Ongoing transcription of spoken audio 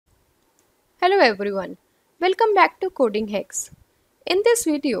Hello everyone, welcome back to CodingHacks. In this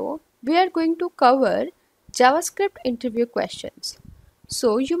video, we are going to cover JavaScript interview questions.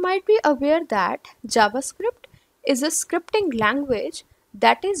 So you might be aware that JavaScript is a scripting language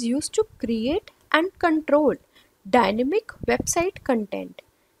that is used to create and control dynamic website content.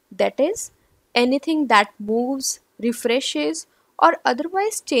 That is, anything that moves, refreshes, or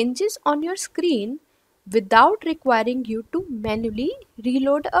otherwise changes on your screen without requiring you to manually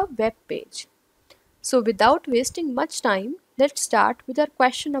reload a web page. So without wasting much time, let's start with our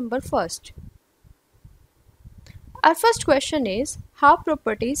question number first. Our first question is how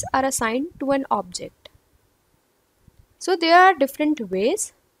properties are assigned to an object. So there are different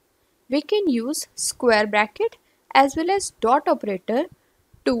ways. We can use square bracket as well as dot operator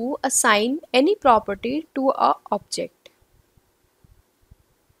to assign any property to a object.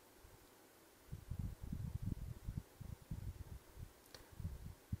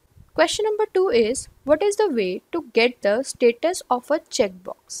 Question number 2 is what is the way to get the status of a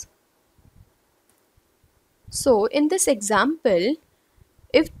checkbox? So in this example,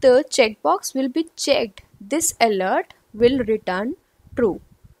 if the checkbox will be checked, this alert will return true.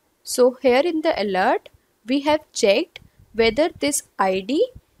 So here in the alert, we have checked whether this ID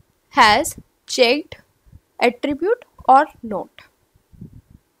has checked attribute or not.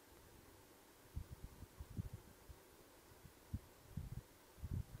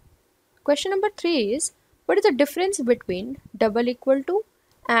 Question number 3 is what is the difference between double equal to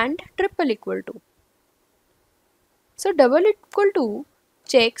and triple equal to? So double equal to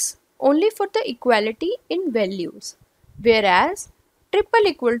checks only for the equality in values, whereas triple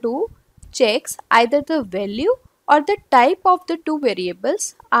equal to checks either the value or the type of the two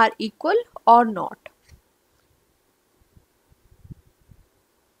variables are equal or not.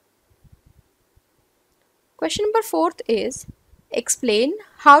 Question number 4 is explain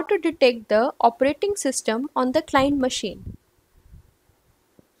how to detect the operating system on the client machine.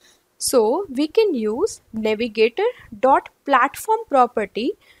 So we can use navigator.platform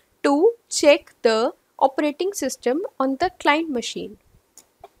property to check the operating system on the client machine.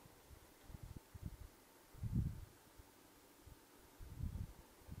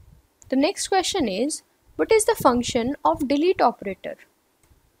 The next question is what is the function of delete operator?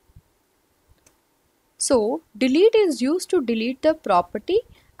 So delete is used to delete the property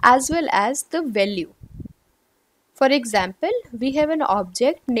as well as the value. For example, we have an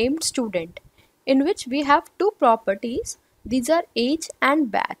object named student in which we have two properties. These are age and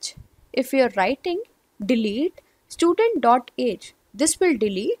batch. If we are writing delete student.age, this will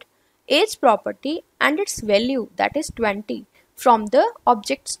delete age property and its value, that is 20, from the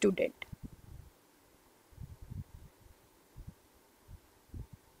object student.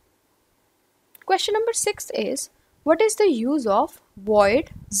 Question number 6 is what is the use of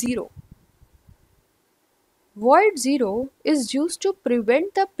void 0? Void 0 is used to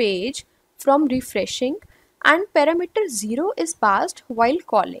prevent the page from refreshing and parameter 0 is passed while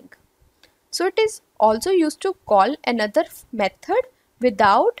calling. So it is also used to call another method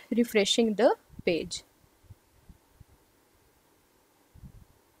without refreshing the page.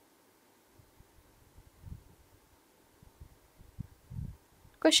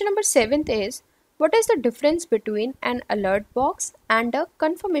 Question number 7 is what is the difference between an alert box and a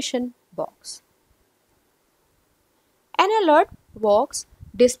confirmation box? An alert box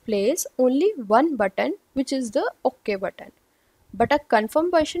displays only one button, which is the OK button, but a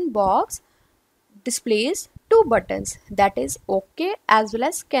confirmation box displays two buttons, that is OK as well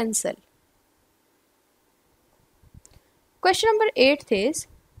as cancel. Question number 8 is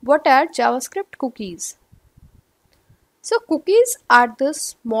what are JavaScript cookies? So cookies are the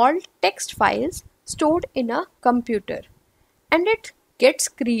small text files stored in a computer and it gets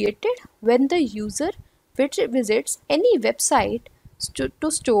created when the user visits any website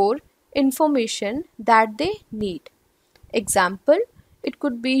to store information that they need. Example, it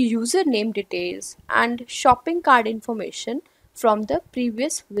could be username details and shopping cart information from the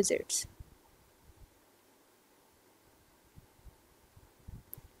previous visits.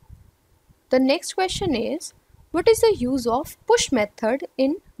 The next question is what is the use of push method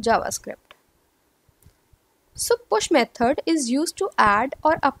in JavaScript? So push method is used to add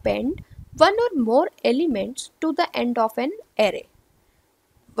or append one or more elements to the end of an array.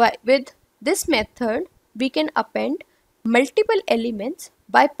 With this method, we can append multiple elements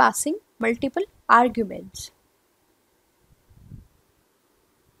by passing multiple arguments.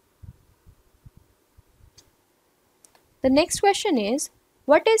 The next question is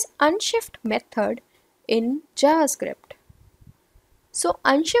what is unshift method in JavaScript? So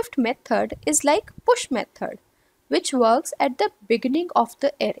unshift method is like push method which works at the beginning of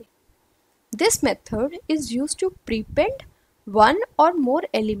the array. This method is used to prepend one or more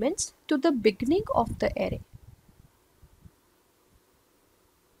elements to the beginning of the array.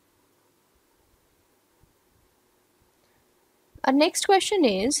 Our next question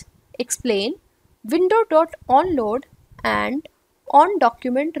is explain window.onload and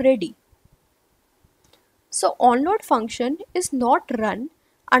onDocumentReady. So onload function is not run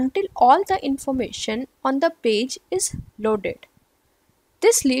until all the information on the page is loaded.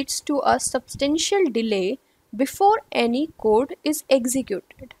 This leads to a substantial delay before any code is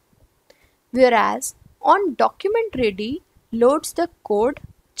executed. Whereas onDocumentReady loads the code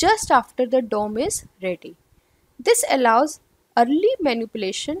just after the DOM is ready. This allows early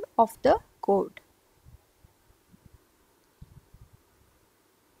manipulation of the code.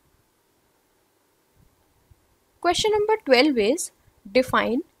 Question number 12 is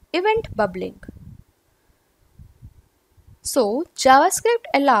define event bubbling. So JavaScript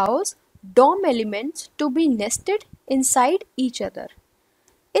allows DOM elements to be nested inside each other.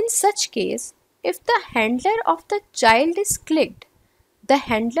 In such case, if the handler of the child is clicked, the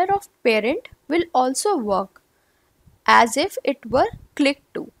handler of parent will also work as if it were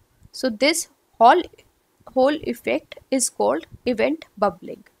clicked to. So this whole effect is called event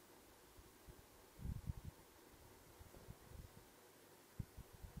bubbling.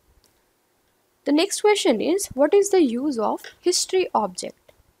 The next question is what is the use of history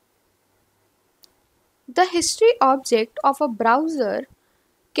object? The history object of a browser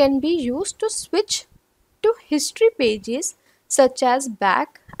can be used to switch to history pages such as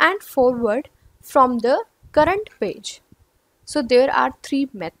back and forward from the current page. So there are three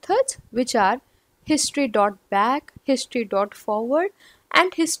methods which are history.back, history.forward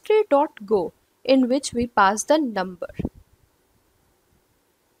and history.go, in which we pass the number.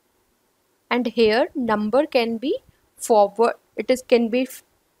 And here number can be forward, can be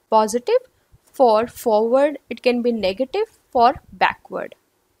positive for forward, it can be negative for backward.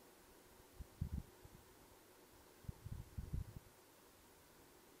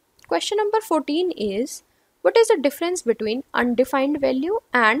 Question number 14 is what is the difference between undefined value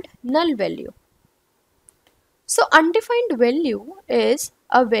and null value? So undefined value is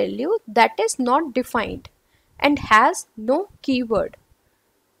a value that is not defined and has no keyword.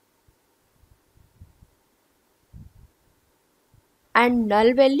 And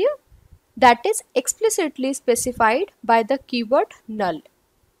null value that is explicitly specified by the keyword null.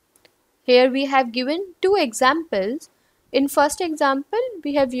 Here we have given two examples. In first example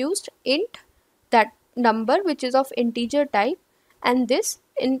we have used int, that number which is of integer type, and this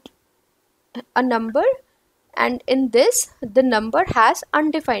int a number, and in this the number has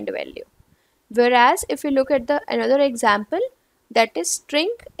undefined value. Whereas if you look at the another example, that is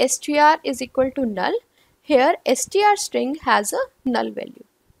string str is equal to null, here str string has a null value.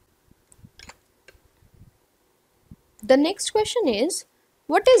 The next question is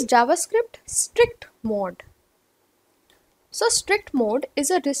what is JavaScript strict mode? So strict mode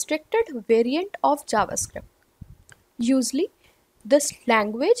is a restricted variant of JavaScript. Usually this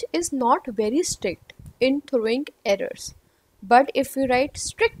language is not very strict in throwing errors, but if we write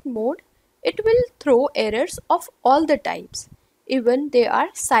strict mode, it will throw errors of all the types, even they are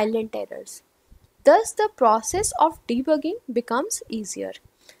silent errors. Thus the process of debugging becomes easier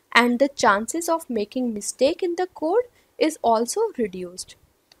and the chances of making mistake in the code is also reduced.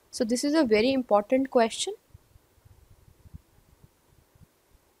 So this is a very important question.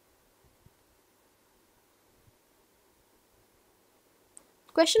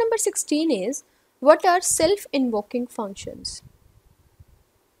 Question number 16 is what are self-invoking functions?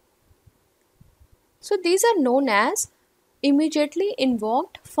 So these are known as immediately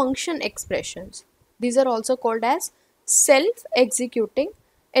invoked function expressions. These are also called as self-executing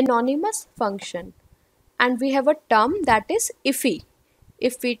anonymous function. And we have a term that is IFI.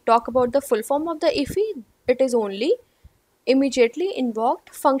 If we talk about the full form of the IFI, it is only immediately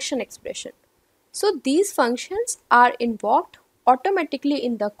invoked function expression. So these functions are invoked automatically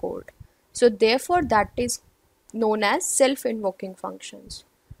in the code. So therefore that is known as self-invoking functions.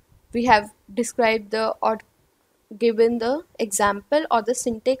 We have described or given the example or the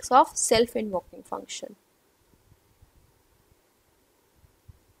syntax of self-invoking function.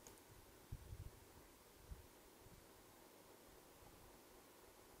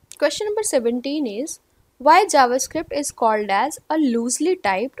 Question number 17 is why JavaScript is called as a loosely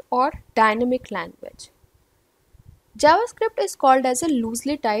typed or dynamic language. JavaScript is called as a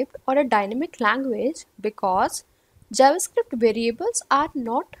loosely typed or a dynamic language because JavaScript variables are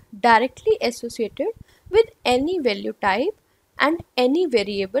not directly associated with any value type and any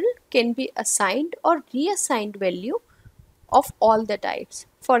variable can be assigned or reassigned value of all the types.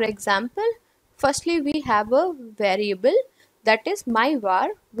 For example, firstly we have a variable that is my_var,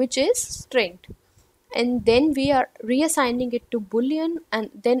 which is string, and then we are reassigning it to boolean and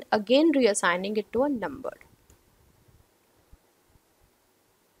then again reassigning it to a number.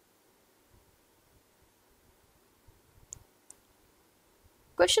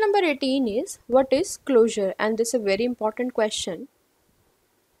 Question number 18 is, what is closure? And this is a very important question.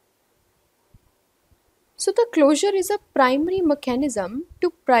 So the closure is a primary mechanism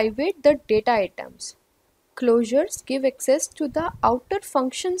to private the data items. Closures give access to the outer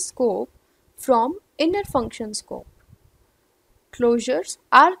function scope from inner function scope. Closures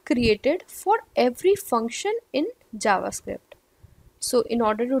are created for every function in JavaScript. So in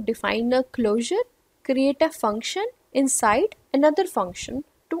order to define a closure, create a function inside another function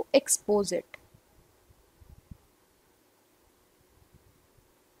to expose it.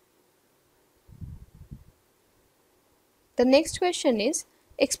 The next question is,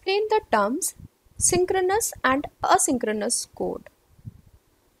 explain the terms synchronous and asynchronous code.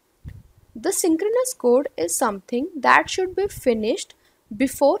 The synchronous code is something that should be finished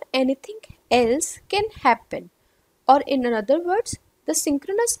before anything else can happen, or in other words, the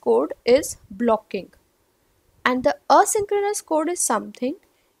synchronous code is blocking, and the asynchronous code is something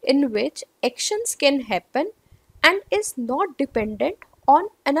in which actions can happen and is not dependent on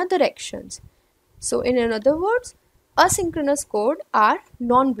another actions. So in other words, asynchronous code are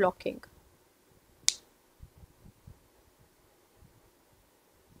non-blocking.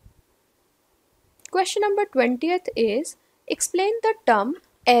 Question number 20th is, explain the term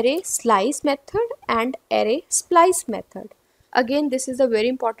array slice method and array splice method. Again, this is a very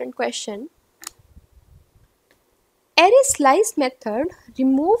important question. Array slice method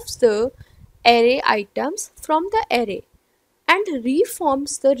removes the array items from the array and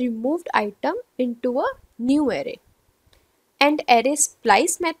reforms the removed item into a new array. And array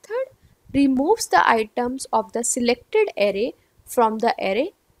splice method removes the items of the selected array from the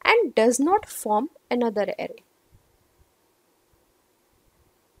array and does not form another array.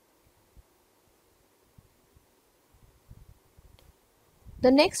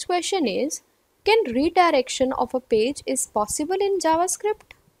 The next question is, can redirection of a page is possible in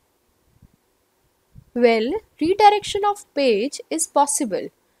JavaScript? Well, redirection of page is possible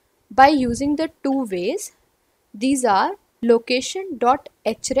by using the two ways. These are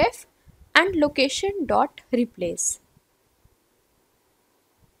location.href and location.replace.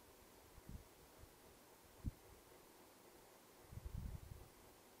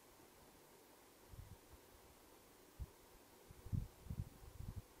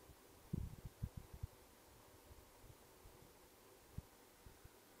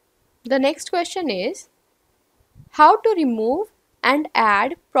 The next question is, how to remove and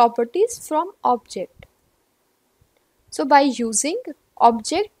add properties from object. So by using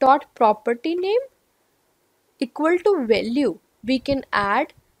object.propertyName equal to value, we can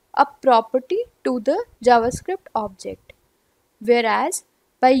add a property to the JavaScript object. Whereas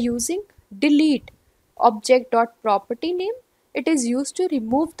by using delete object.propertyName, it is used to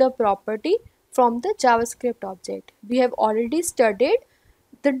remove the property from the JavaScript object. We have already studied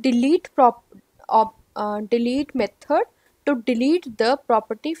the delete method to delete the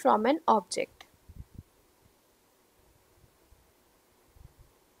property from an object.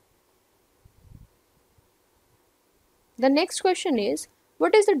 The next question is,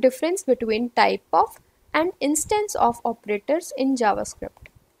 what is the difference between typeof and instanceof operators in JavaScript?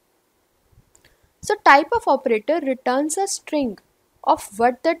 So typeof operator returns a string of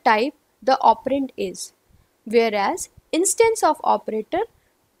what the type the operand is, whereas instanceof operator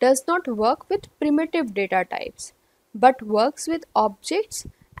does not work with primitive data types, but works with objects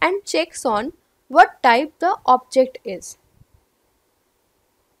and checks on what type the object is.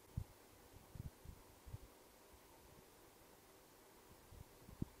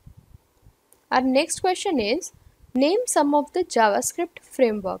 Our next question is, name some of the JavaScript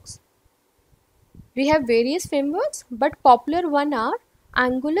frameworks. We have various frameworks, but popular ones are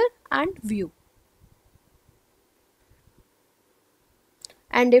Angular and Vue.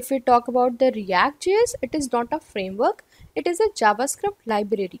 And if we talk about the React.js, it is not a framework, it is a JavaScript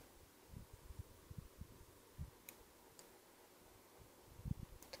library.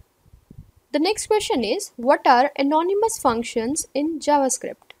 The next question is, what are anonymous functions in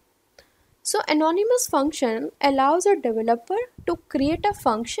JavaScript? So anonymous function allows a developer to create a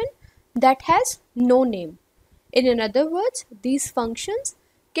function that has no name. In other words, these functions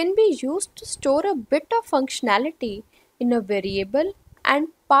can be used to store a bit of functionality in a variable and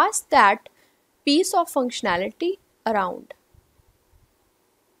pass that piece of functionality around.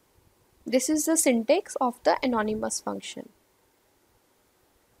 This is the syntax of the anonymous function.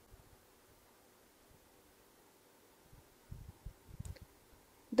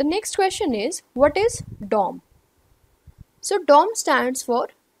 The next question is, what is DOM? So DOM stands for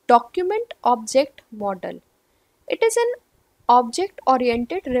Document Object Model. It is an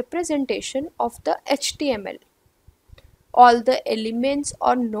object-oriented representation of the HTML. All the elements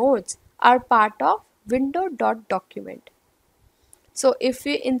or nodes are part of window.document. So if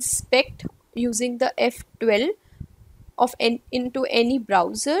we inspect using the F12 into any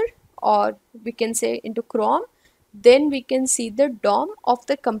browser, or we can say into Chrome, then we can see the DOM of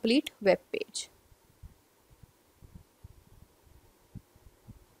the complete web page.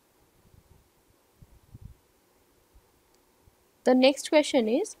 The next question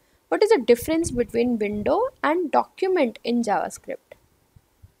is, what is the difference between window and document in JavaScript?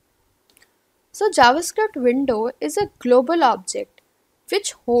 So JavaScript window is a global object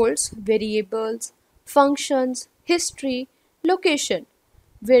which holds variables, functions, history, location,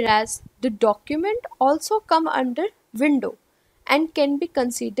 whereas the document also come under window and can be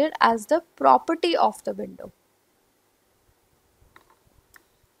considered as the property of the window.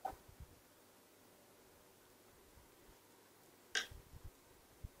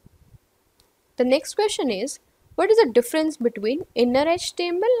 The next question is, what is the difference between inner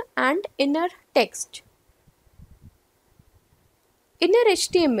HTML and inner text? Inner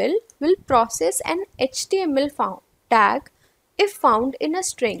HTML will process an HTML tag if found in a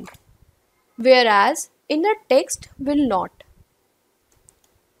string, whereas inner text will not.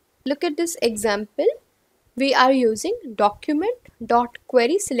 Look at this example. We are using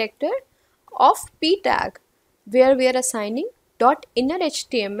document.querySelector of p tag, where we are assigning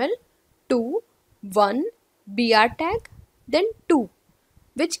 .innerHTML to 1 br tag, then 2,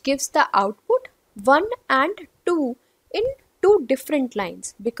 which gives the output 1 and 2 in two different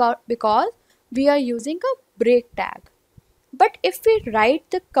lines because we are using a break tag. But if we write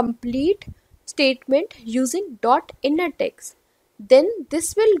the complete statement using .innerText, then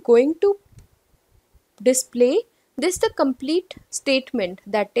this will going to display this the complete statement,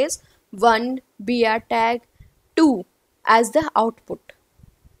 that is 1 br tag 2 as the output.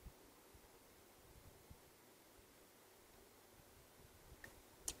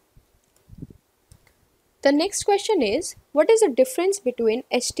 The next question is, what is the difference between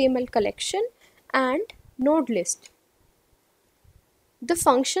HTML collection and node list? The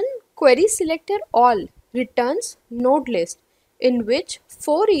function querySelectorAll returns node list, in which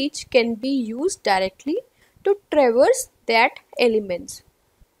for each can be used directly to traverse that elements,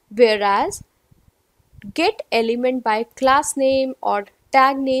 whereas getElementByClassName or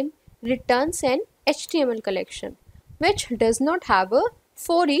tag name returns an HTML collection, which does not have a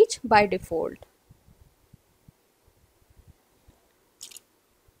for each by default.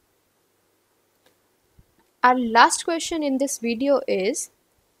 Our last question in this video is,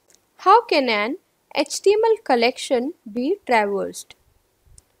 how can an HTML collection be traversed?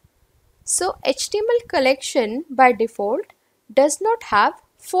 So HTML collection by default does not have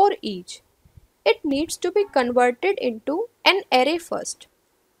for each. It needs to be converted into an array first,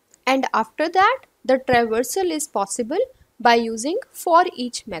 and after that the traversal is possible by using for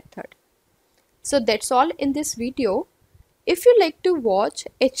each method. So that's all in this video. If you like to watch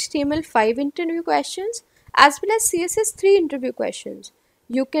HTML5 interview questions as well as CSS3 interview questions,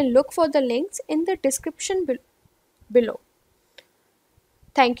 you can look for the links in the description below.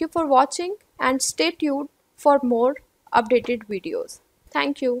 Thank you for watching and stay tuned for more updated videos.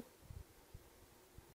 Thank you.